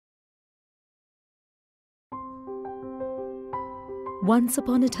Once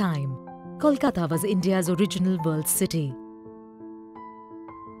upon a time, Kolkata was India's original world city.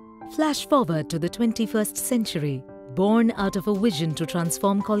 Flash forward to the 21st century, born out of a vision to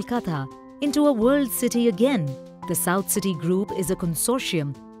transform Kolkata into a world city again. The South City Group is a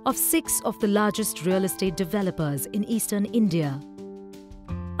consortium of 6 of the largest real estate developers in eastern India.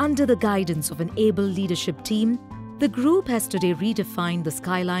 Under the guidance of an able leadership team, the group has today redefined the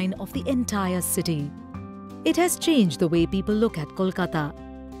skyline of the entire city. It has changed the way people look at Kolkata.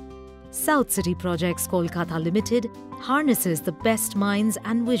 South City Projects Kolkata Limited harnesses the best minds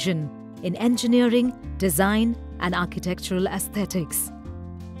and vision in engineering, design and architectural aesthetics.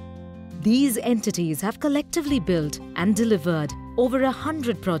 These entities have collectively built and delivered over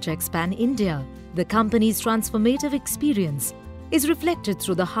 100 projects pan-India. The company's transformative experience is reflected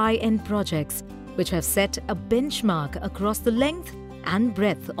through the high-end projects which have set a benchmark across the length and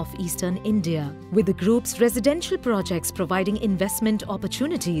breadth of eastern India, with the group's residential projects providing investment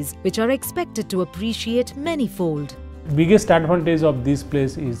opportunities which are expected to appreciate manyfold. Biggest advantage of this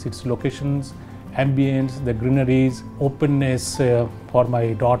place is its locations, ambience, the greeneries, openness for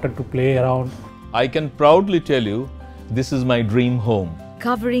my daughter to play around. I can proudly tell you, this is my dream home.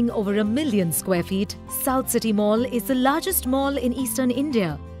 Covering over 1 million square feet, South City Mall is the largest mall in eastern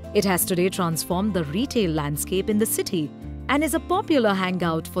India. It has today transformed the retail landscape in the city and is a popular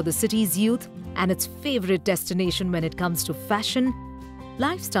hangout for the city's youth and its favorite destination when it comes to fashion,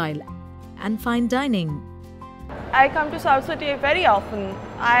 lifestyle and fine dining. I come to South City very often.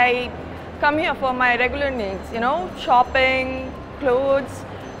 I come here for my regular needs, shopping, clothes,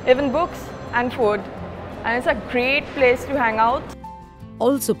 even books and food. And it's a great place to hang out.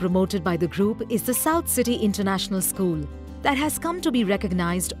 Also promoted by the group is the South City International School that has come to be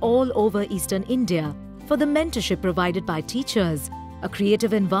recognized all over eastern India for the mentorship provided by teachers, a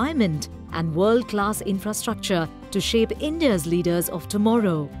creative environment and world-class infrastructure to shape India's leaders of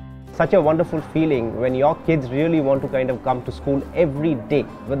tomorrow. Such a wonderful feeling when your kids really want to come to school every day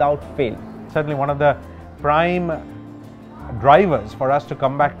without fail. Certainly one of the prime drivers for us to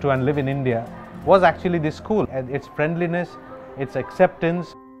come back to and live in India was actually this school and its friendliness, its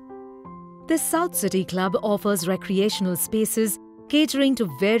acceptance. The South City Club offers recreational spaces catering to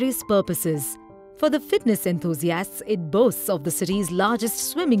various purposes. For the fitness enthusiasts, it boasts of the city's largest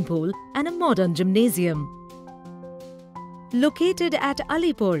swimming pool and a modern gymnasium. Located at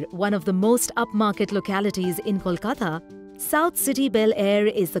Alipur, one of the most upmarket localities in Kolkata, South City Bel Air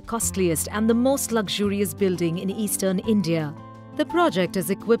is the costliest and the most luxurious building in eastern India. The project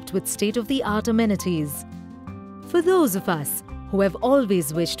is equipped with state-of-the-art amenities. For those of us who have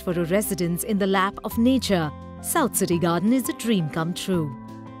always wished for a residence in the lap of nature, South City Garden is a dream come true.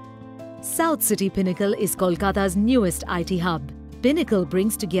 South City Pinnacle is Kolkata's newest IT hub. Pinnacle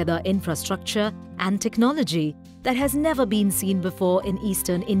brings together infrastructure and technology that has never been seen before in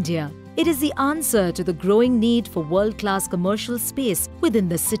eastern India. It is the answer to the growing need for world-class commercial space within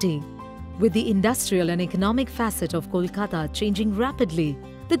the city. With the industrial and economic facet of Kolkata changing rapidly,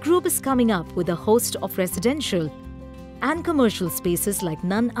 the group is coming up with a host of residential and commercial spaces like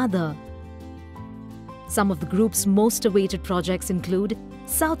none other. Some of the group's most awaited projects include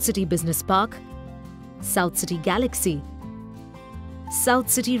South City Business Park, South City Galaxy, South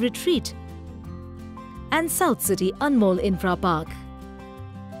City Retreat, and South City Anmol Infra Park.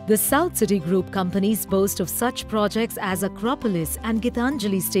 The South City Group companies boast of such projects as Acropolis and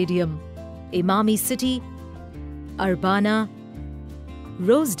Gitanjali Stadium, Emami City, Urbana,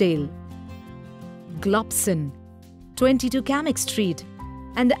 Rosedale, Globson, 22 Kamek Street,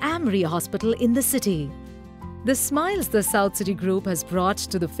 and Amri Hospital in the city. The smiles the South City Group has brought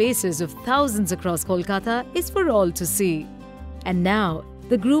to the faces of thousands across Kolkata is for all to see. And now,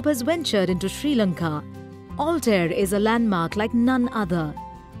 the group has ventured into Sri Lanka. Altair is a landmark like none other.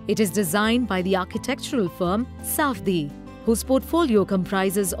 It is designed by the architectural firm Safdie, whose portfolio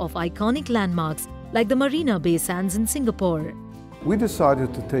comprises of iconic landmarks like the Marina Bay Sands in Singapore. We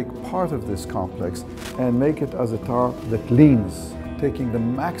decided to take part of this complex and make it as a tower that leans, taking the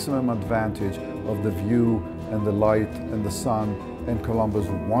maximum advantage of the view and the light and the sun and Colombo's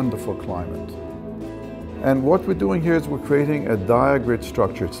wonderful climate. And what we're doing here is we're creating a diagrid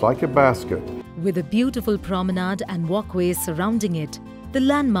structure. It's like a basket. With a beautiful promenade and walkways surrounding it, the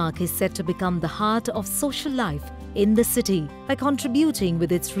landmark is set to become the heart of social life in the city by contributing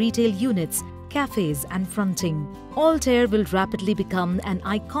with its retail units, cafes and fronting. Altair will rapidly become an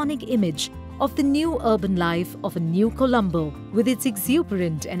iconic image of the new urban life of a new Colombo with its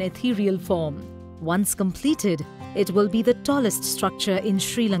exuberant and ethereal form. Once completed, it will be the tallest structure in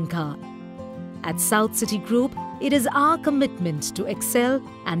Sri Lanka. At South City Group, it is our commitment to excel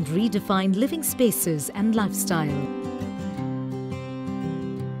and redefine living spaces and lifestyle.